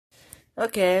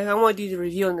Okay, I want to do the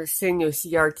review on the Sanyo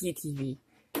CRT TV.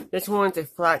 This one's a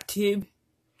flat tube.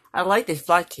 I like the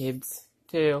flat tubes,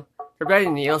 too. They're better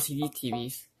than the LCD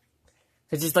TVs.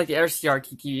 It's just like the other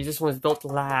CRT TVs. This one's built to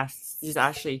last. This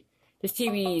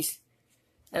TV's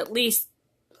at least,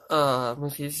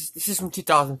 let's see, this is from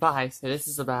 2005, so this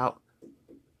is about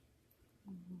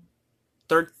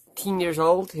 13 years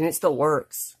old, and it still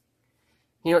works.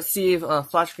 You don't see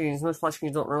flat screens, most flat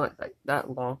screens don't run like that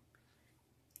long.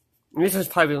 And this one's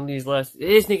probably going to use less. It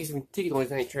is making some ticking noise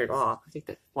when I turn it off. I think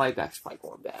the flyback's probably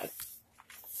going bad.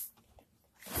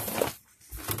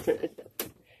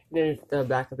 Then at the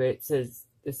back of it says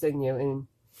the sanyo, and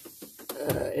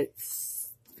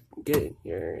it's good in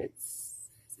here. It's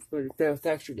what the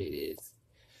manufacture date is.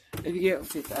 If you get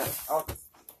that,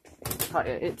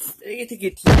 it's a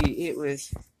good TV. It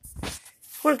was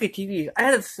one good TV.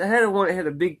 I had one that had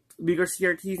a bigger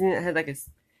CRTs in it. It had like a,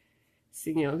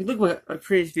 if you look at my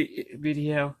previous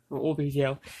video, or old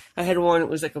video, I had one that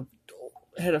was like one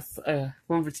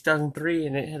for 2003,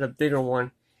 and it had a bigger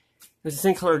one. It was the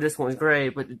same color. This one was gray,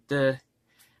 but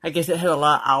I guess it had a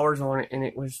lot of hours on it, and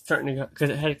it was starting to go because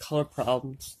it had color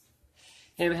problems.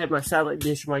 And I had my satellite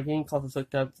dish, my game consoles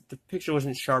hooked up. The picture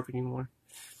wasn't sharp anymore.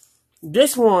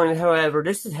 This one, however,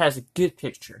 this has a good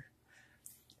picture.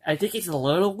 I think it's a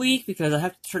little weak because I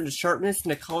have to turn the sharpness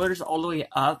and the colors all the way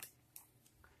up.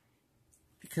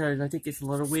 Because I think it's a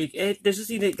little weak. It doesn't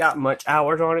seem it got much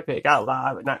hours on it, but it got a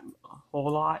lot, but not a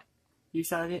whole lot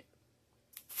use out of it.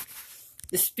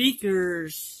 The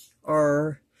speakers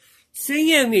are,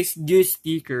 Sanyo makes good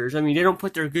speakers. I mean, they don't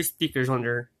put their good speakers on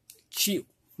their cheap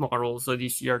models of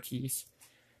these CRTs.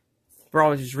 For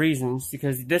obvious reasons,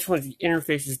 because this one's the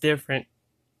interface is different.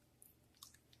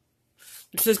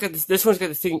 This one's got the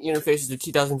same interface as the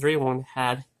 2003 one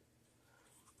had.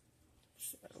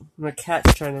 My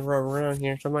cat's trying to run around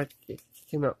here, so I might kick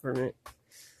him out for a minute.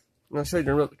 And I'll show you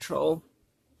the remote control.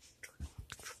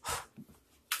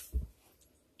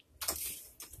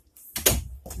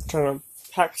 I'm trying to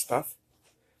pack stuff.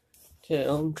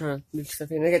 I'm trying to move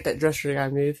stuff in. I got that dresser I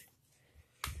gotta move.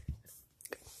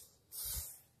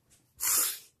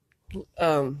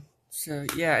 So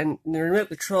yeah, and the remote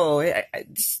control, this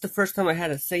is the first time I had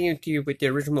a Sanyo TV with the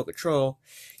original remote control.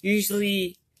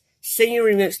 Usually, Sanyo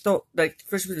remotes don't, like,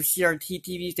 especially with the CRT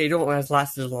TVs, they don't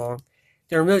last as long.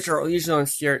 The remotes are usually on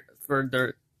it's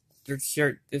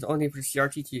only for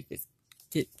CRT TVs.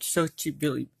 It's so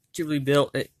cheaply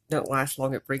built, it don't last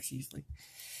long, it breaks easily.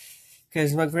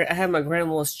 Because I had my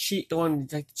grandma's cheap, the one,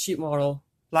 like the cheap model,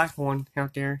 black one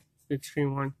out there, big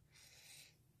screen one.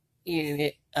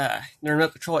 And the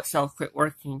remote control itself quit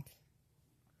working.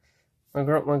 My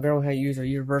grandma had to use a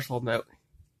universal remote.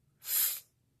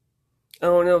 I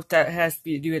don't know if that has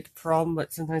to do with the problem,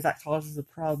 but sometimes that causes a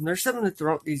problem. There's something that's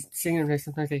wrong with these singers,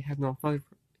 sometimes they have no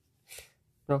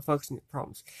functioning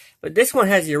problems. But this one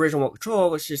has the original remote control,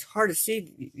 which is hard to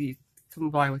see come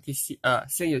by with these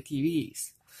Sanyo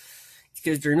TVs. It's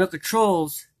because the remote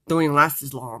controls don't even last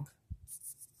as long.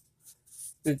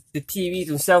 The TVs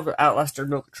themselves outlast their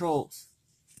remote controls.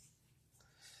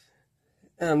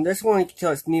 This one you can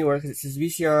tell it's newer because it says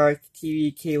VCR,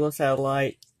 TV, cable,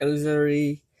 satellite,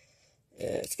 auxiliary.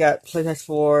 It's got playback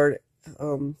forward. It's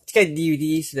got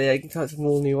DVDs today. I can tell it's a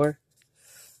little newer.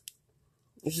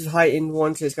 This is a high-end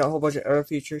one, so it's got a whole bunch of error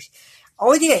features.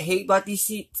 Only thing I hate about these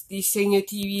Sanyo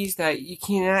TVs that you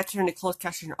cannot turn the closed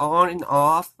caption on and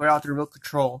off without the remote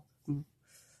control. No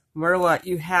matter what,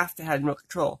 you have to have remote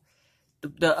control.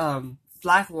 The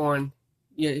black one,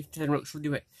 yeah, you have to have remote control to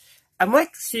do it. I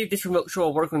might see if this remote control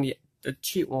will work on the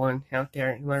cheap one out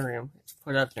there in my room. It's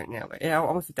put up there now, but yeah, I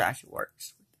want to see if that actually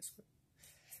works.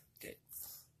 Okay.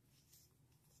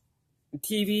 The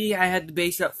TV, I had the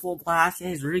bass up full blast. It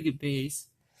has really good bass.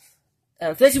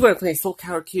 Especially when I'm playing Soul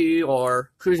Calibur 2 or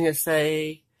Cruising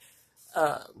SA,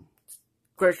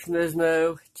 Gran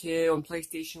Turismo 2 on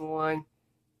PlayStation 1,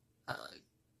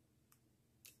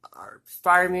 or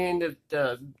Spider-Man,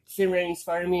 the sim-rating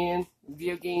Spider-Man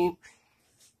video game,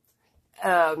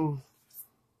 and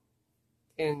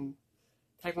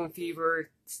Typhoon Fever.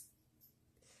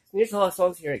 There's a lot of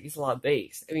songs here that gets a lot of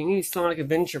bass. I mean, even Sonic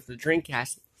Adventure for the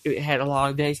Dreamcast, it had a lot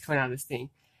of bass coming out of this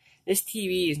thing. This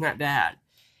TV is not bad.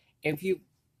 And if you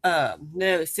know,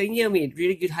 Sanyo made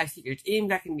really good high speakers, even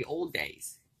back in the old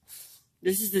days.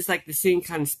 This is just like the same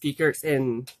kind of speakers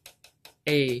in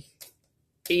a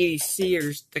 80s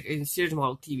Sears, like in Sears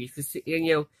model TVs, because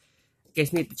Sanyo, I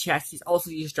guess, made the chassis also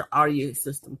used their audio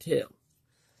system too.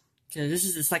 So this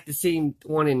is just like the same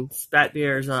one in Spat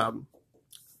Bear's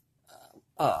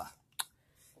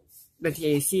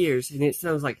 1980 Sears, and it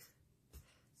sounds like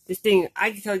this thing. I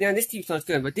can tell you now, this TV sounds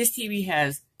good, but this TV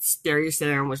has stereo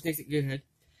sound, which makes it good.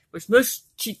 Which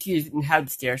most cheap TVs didn't have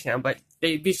the stereo sound, but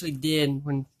they eventually did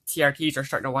when CRTs are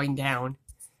starting to wind down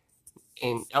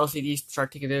and LCDs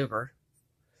start taking over.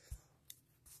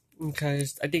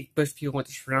 Because I think most people want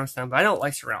the surround sound, but I don't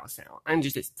like surround sound.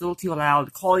 It's still too loud.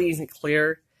 The quality isn't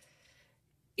clear,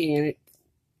 and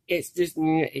it's just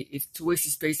it's a waste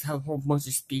of space to have a whole bunch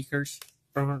of speakers.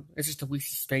 It's just a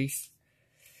waste of space.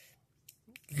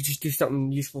 You could just do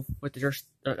something useful with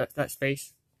that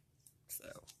space.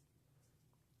 So,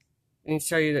 I can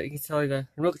tell you the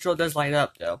remote control does light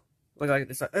up though. Look like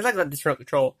this. I like this remote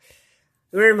control.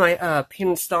 We're in my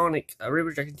Panasonic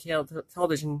River Dragon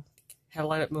television. Had a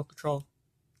light up remote control.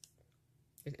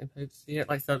 See, it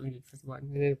lights up when you press the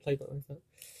button, and then a play button lights up.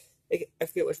 I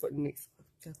forget which button next. I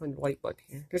gotta find the light button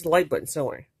here. There's a light button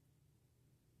somewhere.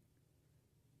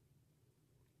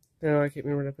 No, I can't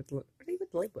remember where I put the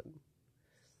light button.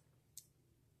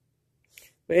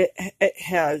 But it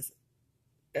has.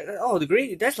 Oh, the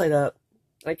green, it does light up.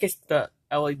 I guess the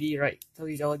LED, right? So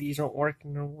these LEDs aren't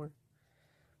working no more.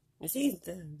 You see,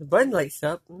 the button lights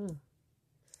up.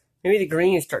 Maybe the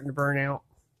green is starting to burn out.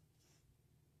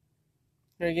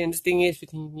 And again, this thing is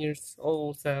 15 years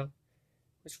old, so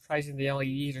it's surprising the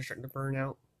LEDs are starting to burn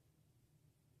out.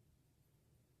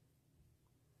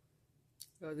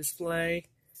 Display.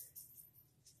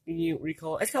 You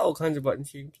recall. It's got all kinds of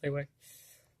buttons you can play with.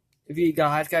 It's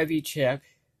got VGA chip.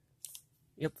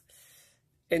 Yep.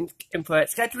 And input.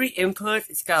 It's got 3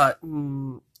 inputs. It's got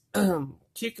 2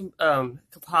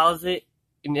 composite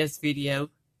in this video.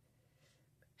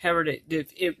 However, the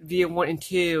video 1 and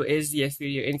 2 is the S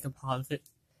video in composite,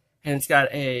 and it's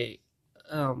got a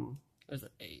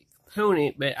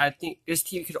component. But I think this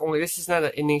TV could only. This is not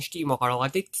an HD model. I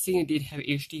think the Sanyo did have an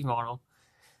HD model.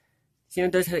 Sanyo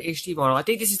does have an HD model. I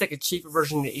think this is like a cheaper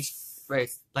version of the HD,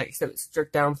 right? Like except it's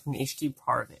stripped down from the HD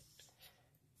part of it.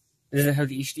 It doesn't have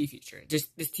the HD feature. This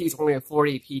TV is only a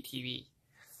 480p TV,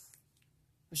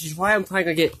 which is why I'm probably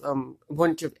gonna get a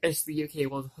bunch of S video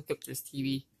cables to hook up to this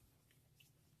TV.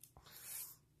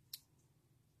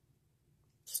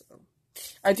 So,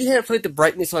 I did have to put the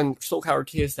brightness on Soul Calibur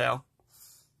 2 so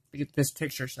to get this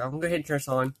picture. So I'm gonna go ahead and turn this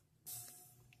on.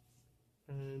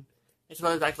 And that's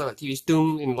what it's actually like the TV is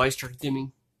doom and the lights start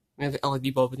dimming. We have the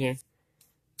LED bulb in here.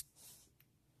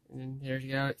 And then there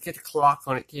you go. It's got the clock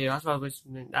on it too. That's what I was.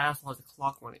 I also have the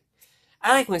clock on it.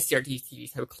 I like when CRT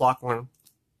TVs have a clock on them.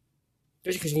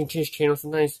 Just because you can change channels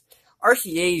sometimes.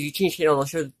 RCAs, you change channel, they'll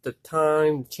show the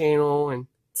time, the channel, and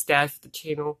stats of the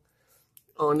channel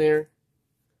on there.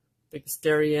 Like the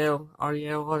stereo,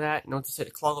 audio, all that. And I'll just say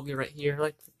the clock will be right here,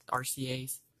 like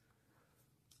RCAs.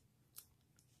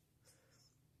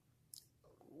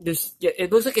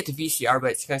 It looks like it's a VCR,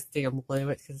 but it's kind of thing I'm playing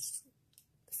with because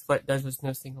that's what it does with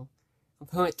no single.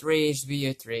 Component 3 is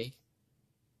video 3.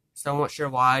 So I'm not sure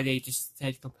why they just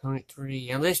said component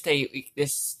 3. Unless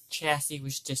this chassis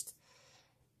was just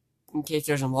in case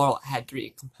there's a model that had 3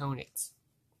 components.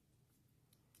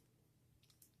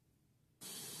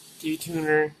 TV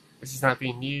tuner, which is not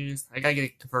being used. I gotta get a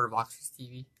converter box for this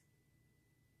TV.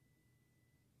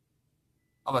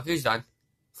 Oh, my food's done.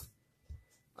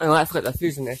 Oh, I forgot the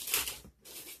food's in there.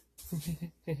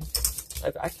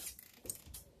 Right back.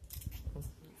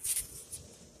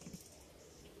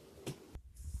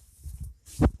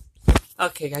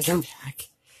 Okay, guys, I'm back.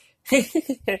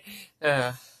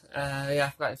 Yeah, I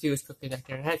forgot the food was cooking back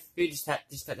there. I had food just got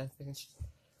done finished.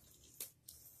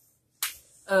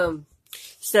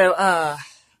 So, I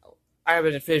have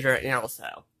a refrigerator right now,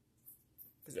 so,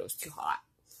 because it was too hot.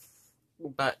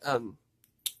 But,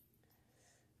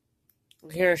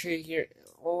 here I'll show you here.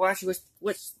 Well, actually,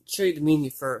 let's show you the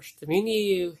menu first. The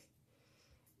menu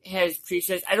has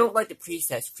presets. I don't like the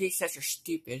presets. Presets are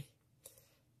stupid.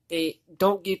 They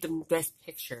don't give the best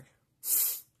picture.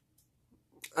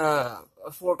 A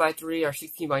 4x3 or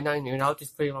 16x9, and I'll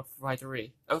just put it on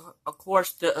 4x3. Of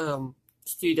course, the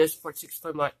Studio does support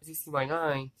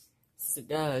 16x9, since it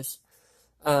does.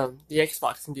 The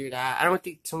Xbox can do that. I don't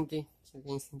think some things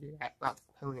can do that without the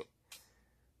component.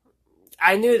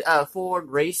 I knew Ford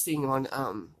Racing on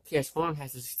PS1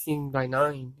 has a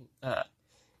 16x9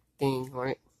 thing on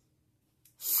it.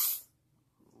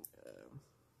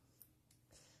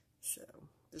 So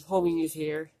there's whole menus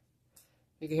here.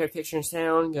 You can hear picture and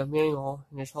sound, you have manual,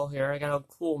 and there's whole here. I got a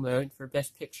cool mode for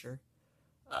best picture.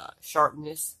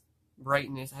 Sharpness,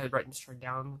 brightness. I have the brightness turned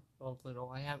down a little.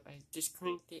 I just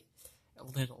cranked it a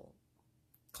little.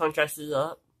 Contrast is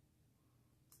up.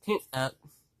 Tint up.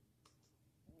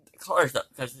 Colors up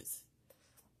because it's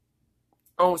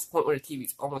almost the point where the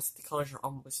TV's almost, the colors are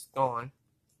almost gone.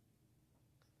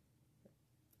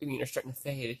 I mean, they're starting to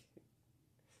fade.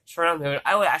 surround mode.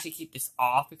 I would actually keep this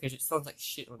off because it sounds like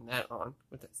shit on that on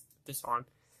with this on.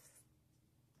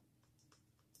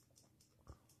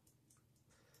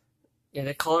 Yeah,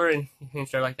 the color and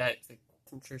hinge are like that. It's like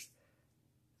temperatures.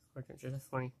 That's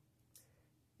funny.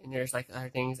 And there's like other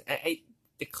things.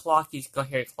 The clock, you go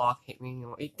here, clock hit me. You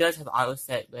know, it does have auto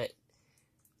set, but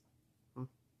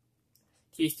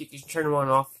TV stick, you can turn them on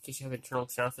and off in case you have an internal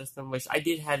sound system, which I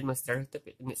did have in my stereo,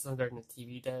 and it's not better than the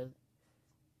TV does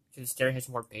because the stereo has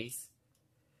more bass.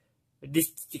 But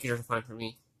these stickers are fine for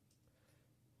me.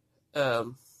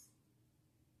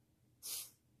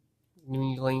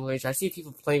 New language. I see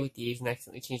people play with these and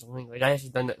accidentally change the language. I actually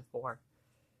done that before.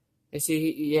 And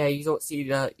see, yeah, you don't see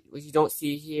the, what you don't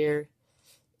see here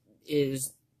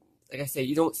is, like I said,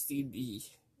 you don't see the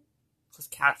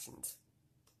closed captions.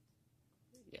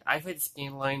 Yeah, I've had the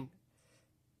scan line.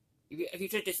 If you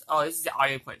take this, oh, this is the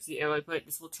audio input. See the audio input?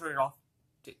 This will turn it off.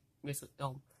 This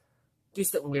will do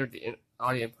something weird with the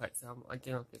audio input, so I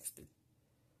didn't fix it.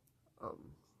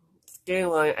 Scan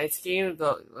line, I scanned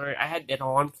I had that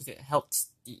on because it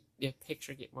helps the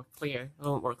picture get more clear, a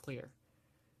little more clear.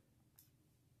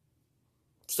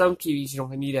 Some TVs you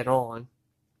don't need that on.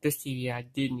 This TV I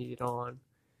did need it on.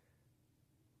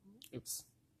 Oops.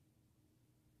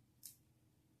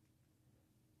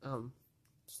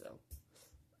 So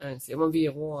and see, I'm on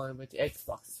VA1, but the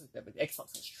Xbox is like that. But the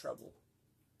Xbox has trouble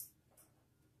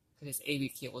because its AV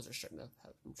cables are starting to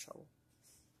have some trouble.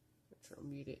 I'm trying to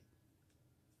mute it.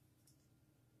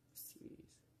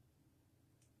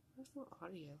 There's no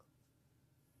audio.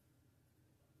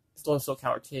 It's on Soul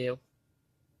Tower 2.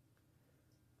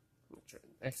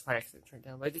 X5 accident turned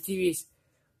down. But the TV's.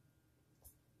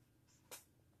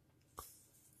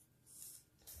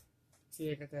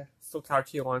 See, I got the Soul Tower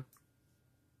 2 on.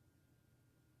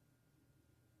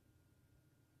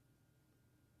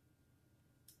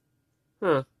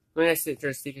 Huh. Let me actually turn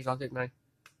the speakers off, didn't I?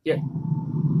 Yep.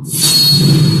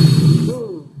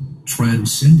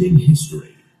 Transcending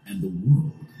history and the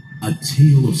world. A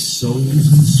tale of souls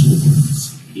and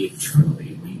swords,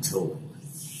 eternally retold.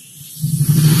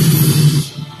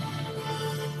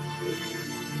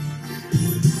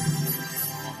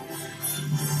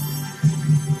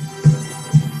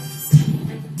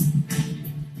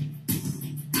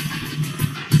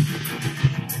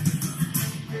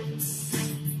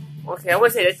 Okay, I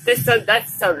want to say that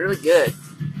sounds really good.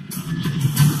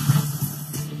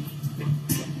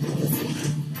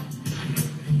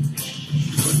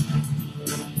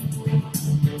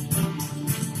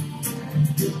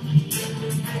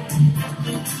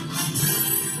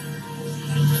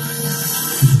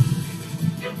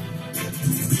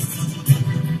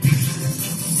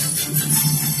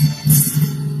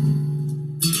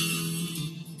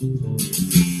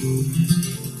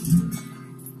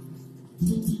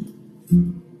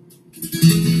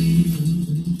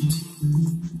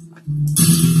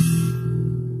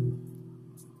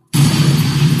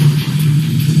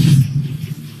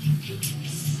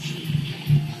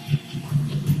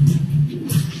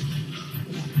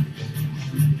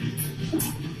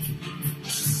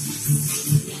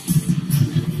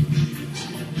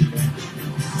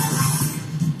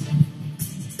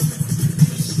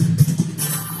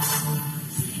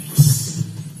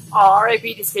 Oh,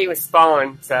 RIP this game with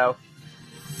Spawn, so.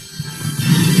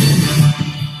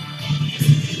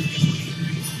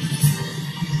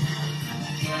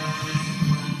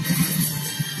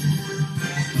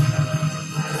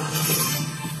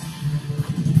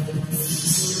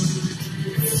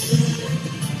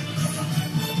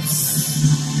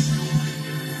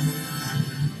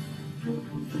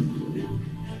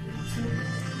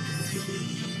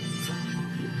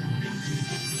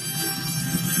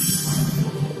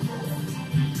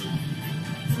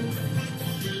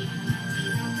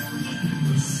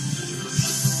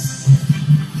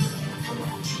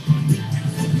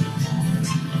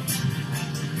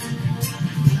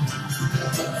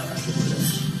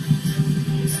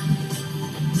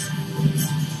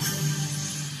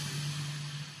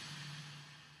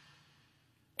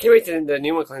 Can't wait till the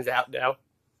new one comes out, though.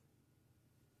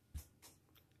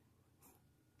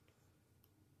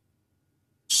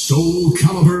 Soul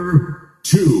Calibur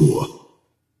 2.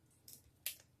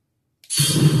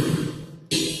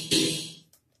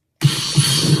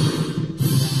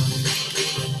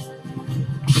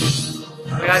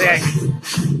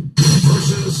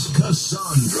 Versus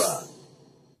Cassandra.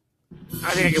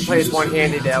 I think I can play this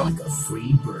one-handed, though.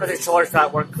 But the controller's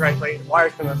not working correctly. The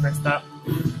wire's gonna messed up.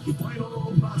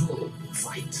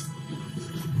 Fight.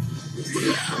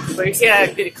 But you see how I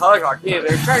did the color guard, too.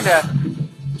 They're trying to...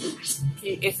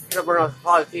 It's gonna burn off the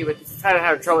quality, but it's kind of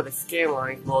having trouble with the scan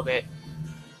line a little bit.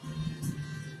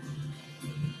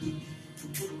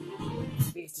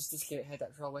 this game had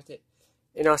that trouble with it.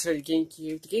 And I'll show you the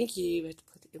GameCube. The GameCube, I have to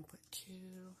put the input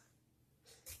too.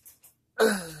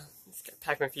 It's got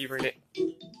Pac-Man Fever in it.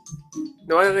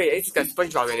 No, wait, it's got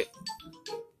SpongeBob in it.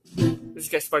 This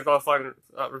got SpongeBob flying,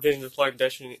 Revenge of the Flying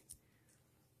Dutchman in it.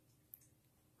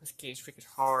 This game's freaking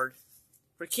hard.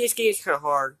 For a kid's game, it's kind of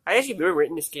hard. I actually remember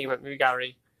written this game at Movie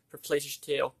Gallery for PlayStation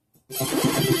 2.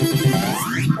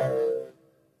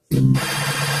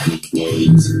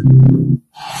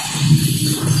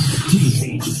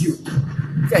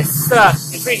 You guys suck.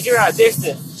 It's pretty zero out of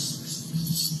distance.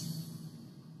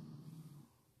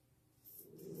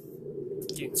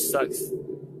 This game sucks.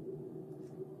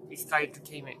 It's Sky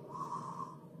Entertainment.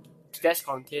 That's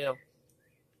gone too.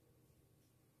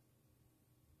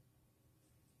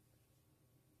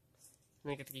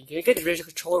 I get the GameCube. I get the visual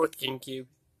controller with the GameCube,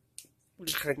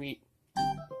 which is kind of neat.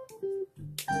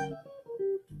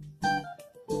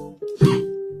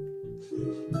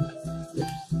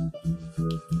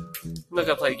 I'm not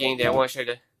gonna play the game there. I want to show you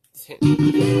the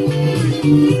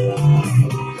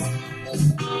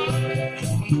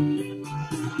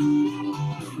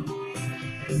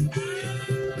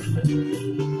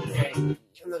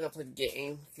I'm not gonna play the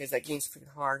game because that game's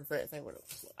freaking hard. But if I want to,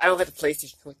 I don't got the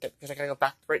PlayStation hooked up because I gotta go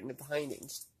back right in the behind it and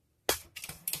just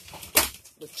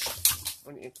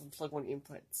plug one of the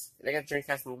inputs. And I got a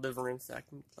Dreamcast in the living room so I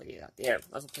can play it out there.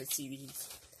 I also play CDs.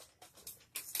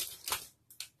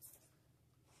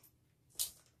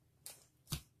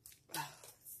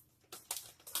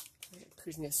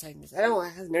 Cruising outside. I don't know. I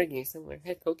have another game somewhere. I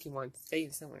had Pokemon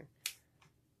staying somewhere.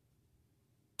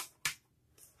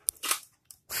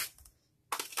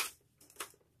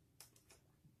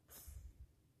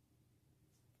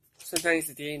 Sometimes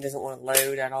the game doesn't want to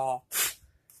load at all.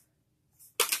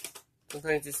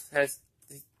 Sometimes this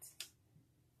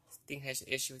thing has an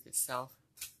issue with itself.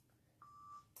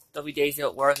 There'll be days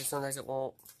it'll work and sometimes it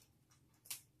won't.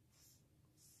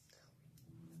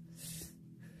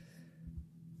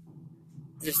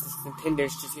 Just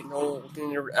Nintendo's just getting old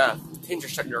and the pins are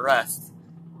starting to rust.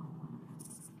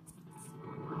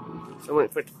 So I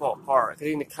went for it to fall apart. Because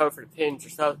even the cover for the pins or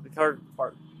stuff, the cover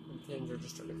part of the pins are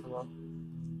just starting to come off.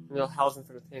 The little housing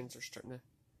for the pins are starting to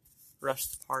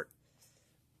rust apart.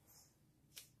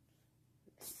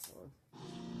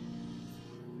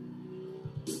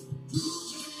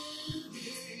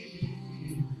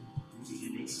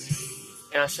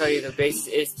 And I'll show you the base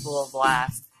is full of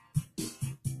blast.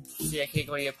 See, I can't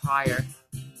go any up higher.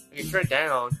 I can turn it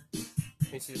down.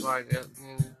 You see the line,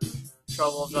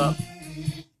 trouble's up. Turn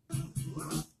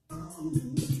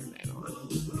that on.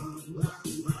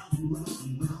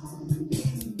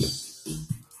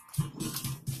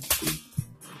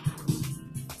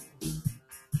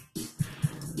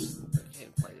 I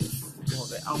can't play this a little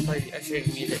bit. I'll show you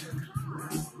the music.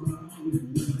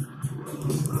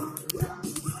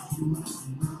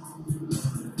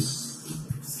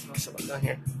 I'll show what's down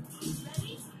here.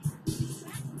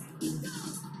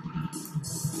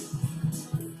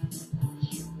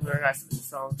 Very nice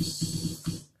song.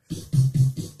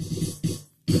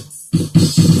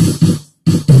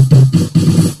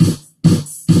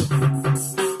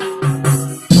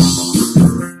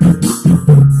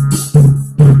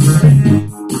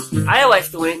 I like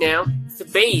to win now. It's the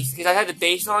bass, because I had the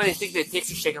bass on and I think the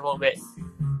picture shake a little bit.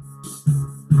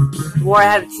 The more I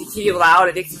have the TV loud,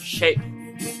 it makes it shake.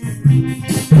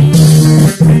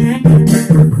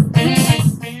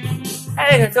 I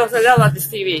think I told something else about this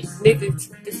TV.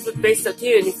 This is based on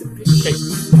TV and needs a picture shape.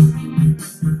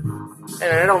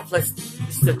 And I don't play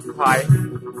this stuff too high.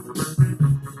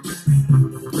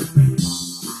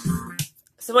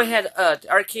 Somebody had the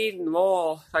arcade in the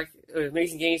mall, like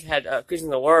Amazing Games had Cruising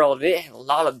the World, and it had a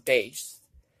lot of bass.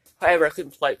 However, I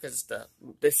couldn't play it because the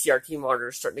CRT monitor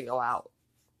is starting to go out.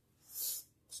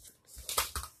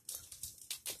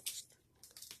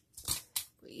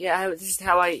 Yeah, this is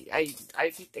how I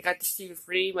got this TV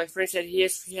free. My friend said he had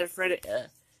a friend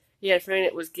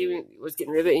that was getting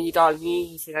ribbit, and he thought of me.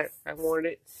 He said I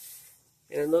wanted it,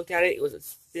 and I looked at it. It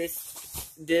was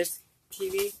this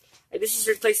TV, and this is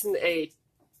replacing a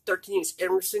 13-inch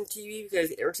Emerson TV because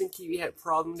the Emerson TV had a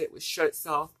problem that would shut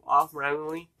itself off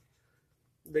randomly.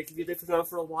 They could be lifted on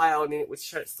for a while, and then it would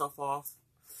shut itself off.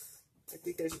 I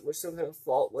think there was some kind of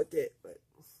fault with it, but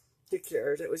who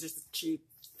cares? It was just a cheap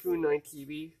Funai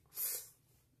TV.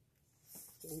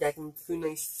 Back when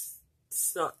Funai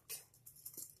sucked.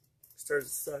 Started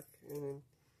to suck. And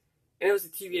it was a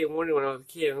TV I wanted when I was a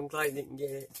kid. I'm glad I didn't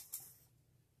get it.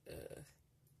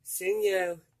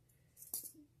 Sanyo.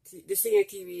 The Sanyo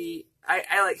TV.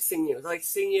 I like Sanyo. I like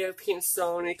Sanyo,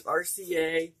 Panasonic,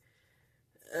 RCA.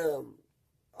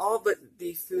 All but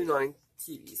the Funai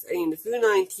TVs. I mean, the Food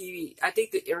 9 TV, I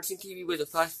think the Emerson TV was the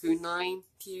first Food 9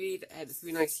 TV that had the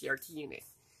Food 9 CRT in it.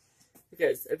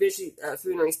 Because eventually,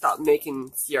 Food 9 stopped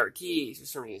making CRTs for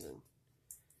some reason.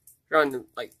 Around,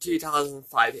 like,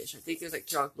 2005-ish. I think it was, like,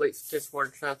 John Blake's just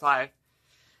 2005.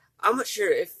 I'm not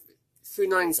sure if Food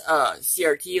 9's,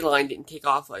 CRT line didn't take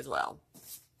off as well.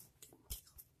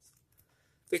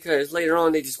 Because later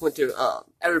on, they just went to,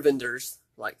 other vendors,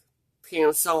 like,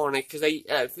 Panasonic, because they,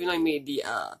 Food 9 made the,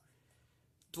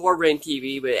 Dwarf brand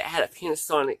TV, but it had a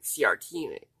Panasonic CRT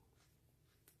in it.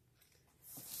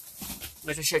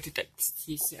 Which I should have took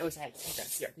that. I wish I had took that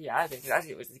CRT out of it, because I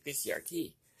think it was a good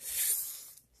CRT.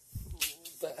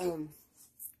 But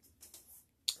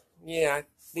yeah, I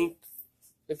think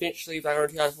eventually by around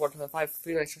 2004, 2005,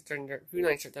 Food 9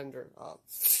 shut down their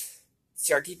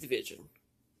CRT division.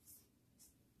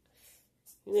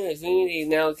 Who knows? Maybe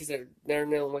now because they're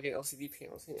now making LCD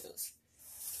panels. Who knows?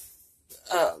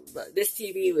 But this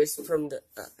TV was from the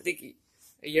I think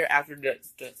a year after the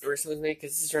Emerson was made,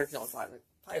 because this is around 2005, like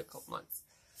probably a couple months.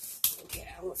 Okay,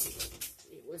 I won't see what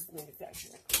it was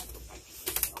manufactured.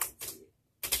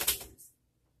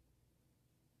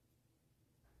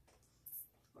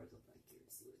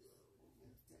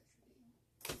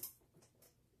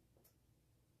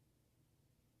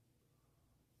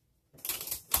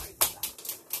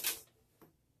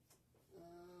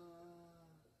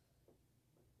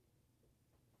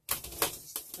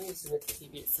 Let me submit the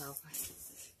TV itself.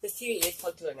 This TV is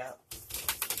plugged to an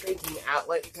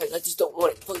outlet because I just don't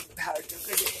want it plugged to power strip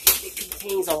because it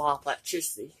contains a lot of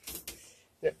electricity.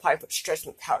 And it probably puts stress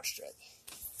on the power strip.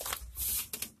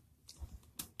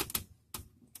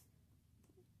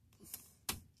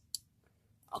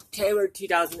 October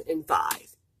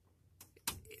 2005.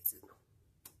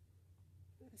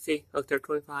 See, October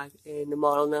 25, and the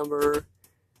model number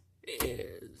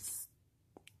is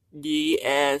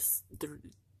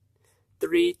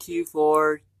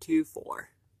ds32424.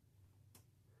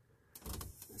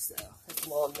 So that's the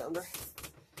model number.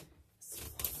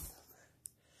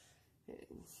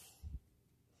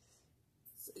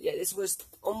 So yeah, this was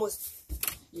almost a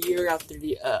year after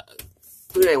the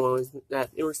Food 9 one was that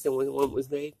Emerson one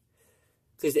was made,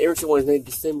 because the Emerson one was made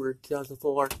December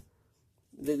 2004.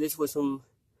 This was from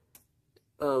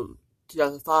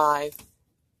 2005,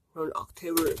 around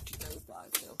October of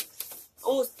 2005. So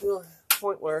almost to the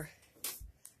point where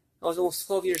I was almost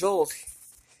 12 years old.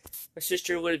 My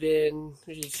sister would have been,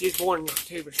 she was born in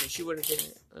October, so she would have been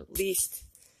at least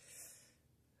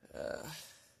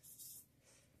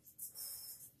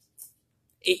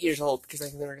 8 years old, because I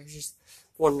can remember she's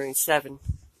born in 97.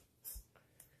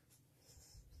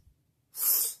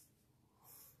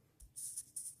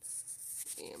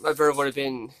 And my brother would have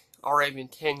been already been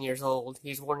 10 years old. He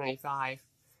was born in 95.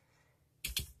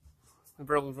 My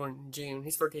brother was born in June.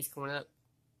 His birthday's coming up.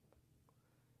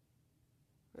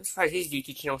 I'm surprised his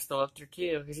YouTube channel's still up there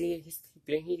too, because he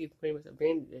pretty much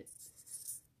abandoned it.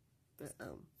 But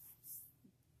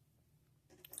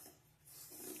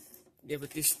yeah,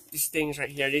 but these things right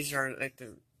here, these are like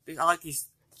I like these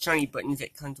shiny buttons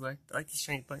that comes with. I like these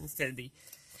shiny buttons instead of the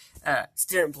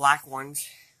standard black ones.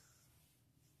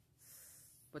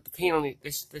 But the paint on it,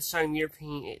 the shiny mirror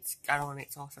paint it's got on it,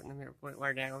 it's all starting to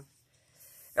wear down.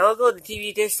 And I'll go, the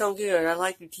TV does sound good. I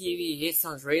like the TV. It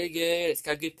sounds really good. It's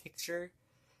got a good picture.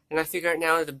 And I figure out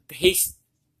now the bass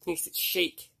makes it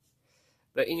shake.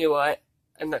 But you know what?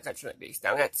 I'm not touching that bass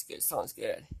down. That's good. It sounds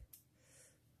good.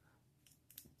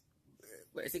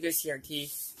 But it's a good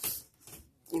CRT.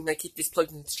 And I keep this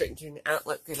plugged in straight into an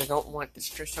outlet because I don't want to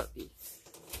stress out the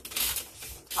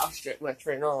power strip when I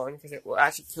turn it on, because it will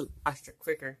actually kill the power strip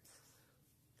quicker.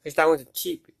 Because that one's a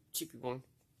cheapy one.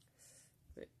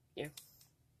 But yeah.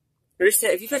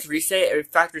 Reset. If you press reset, it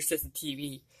factory resets the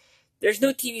TV. There's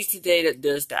no TVs today that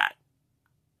does that.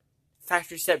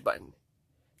 Factory reset button.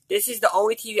 This is the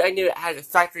only TV I know that has a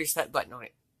factory reset button on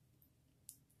it.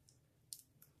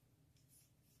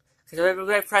 Because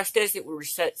when I press this, it will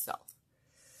reset itself.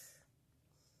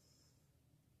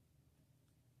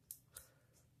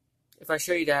 If I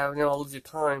show you that, then I'll lose the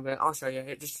time, but I'll show you.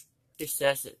 It just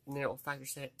resets it, and then it will factory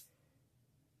reset.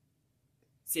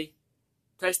 See?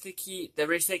 Press the key, the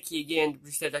reset key again to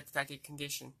reset that factory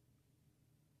condition.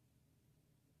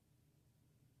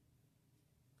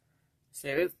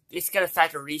 So it's got a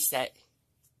factory reset.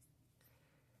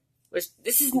 Which,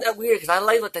 this isn't that weird, because I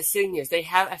like what they're saying is. They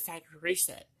have a factory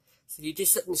reset. So if you do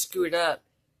something to screw it up,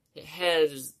 it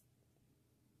has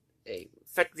a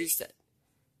factory reset.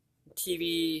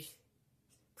 TV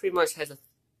pretty much has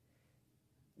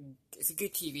it's a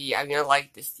good TV. I mean, I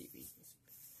like this TV.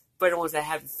 But the ones I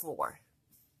had before.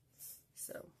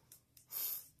 So,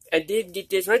 I did get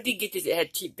this. When I did get this, it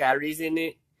had cheap batteries in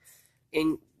it.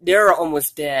 And they're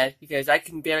almost dead because I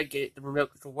can barely get the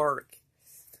remote to work.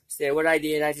 So what I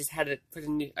did, I just had to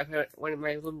I put one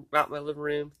in out my living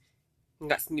room and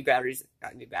got some new batteries.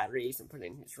 Got new batteries and put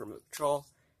in his remote control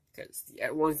because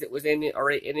the ones that was in it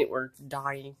already in it were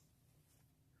dying.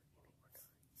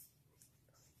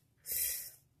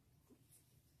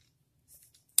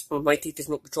 I might take this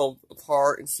remote control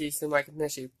apart and see if I can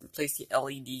actually replace the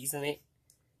LEDs in it.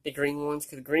 The green ones,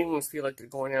 because the green ones feel like they're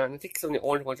going out, and I think some of the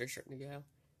orange ones are starting to go.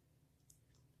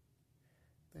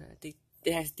 But I think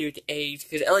it has to do with the age,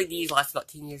 because LEDs last about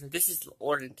 10 years, but this is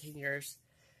older than 10 years.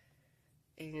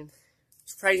 And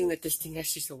it's surprising that this thing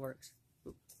actually still works.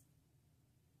 Oops.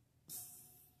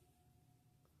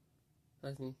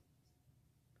 That's me.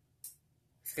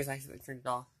 It's because I accidentally turned it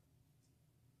off.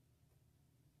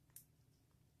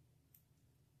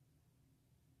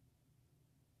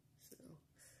 So,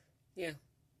 yeah.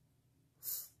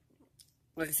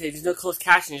 Like I said, there's no closed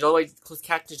captioning. There's always closed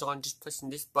captioning on just pushing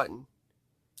this button.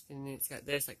 And then it's got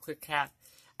this, like, quick cap.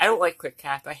 I don't like quick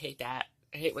cap. I hate that.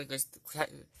 I hate when it goes...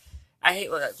 I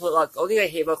hate when... The only thing I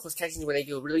hate about closed captioning is when they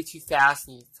go really too fast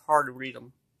and it's hard to read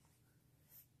them.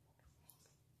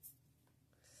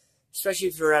 Especially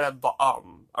if you're at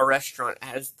a restaurant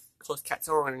that has closed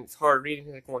captioning on and it's hard to read.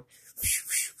 And they're going... I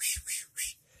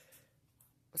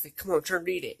was like, come on, try and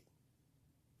read it.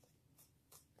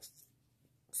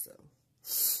 So...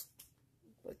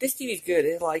 But this TV's good.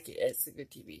 I like it. It's a good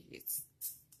TV. It's...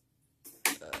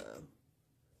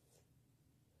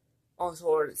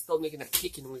 Also, it's still making that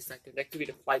kicking noise like that. That could be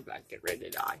the flight back getting ready to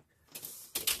die.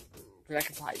 But I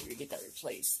could probably get that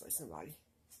replaced by somebody.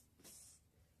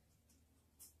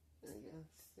 There we go.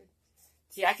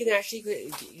 See, I can actually put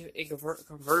a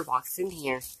converter box in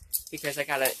here because I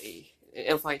got an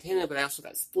amplifier antenna, but I also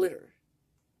got a splitter.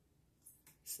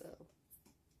 So,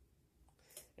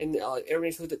 and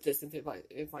everybody's hooked up to this amplifier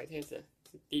antenna to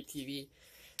deep TV.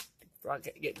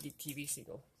 Get deep TV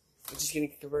signal. I'm just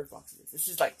getting converter boxes. This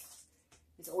is like.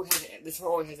 This one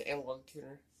always has an analog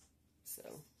tuner, so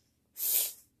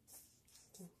it's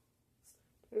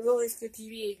always good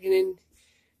TV. And then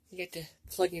you get to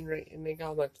plug in right, and they got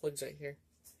all my plugs right here.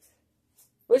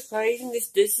 What's surprising,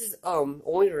 this is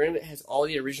only room that has all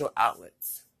the original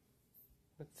outlets.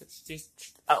 These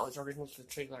outlets are original to the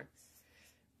trailer.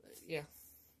 But yeah,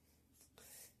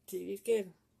 TV's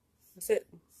good. That's it.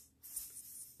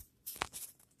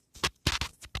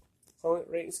 Comment,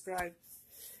 rate, and subscribe.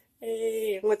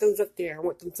 Hey, I want thumbs up there. I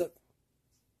want thumbs up.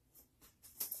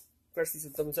 First, some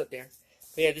thumbs up there.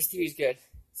 But yeah, this TV is good.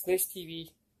 It's a nice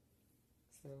TV.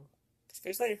 So, see you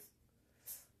guys later.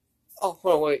 Oh,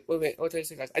 hold on, wait. I'll tell you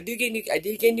something, guys. I did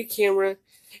get a new camera,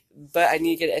 but I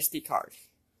need to get an SD card.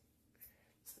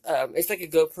 It's like a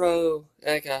GoPro,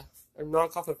 like a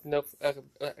knockoff of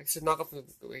it's a knockoff of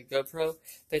a GoPro,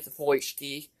 but it's a full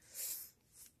HD.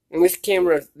 And this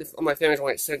camera on my phone is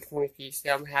only at 720p, so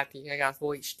I'm happy. I got a full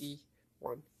HD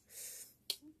one.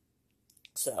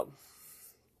 So,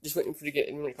 just waiting for to get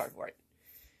a memory card for it.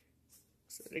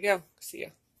 So there you go. See ya.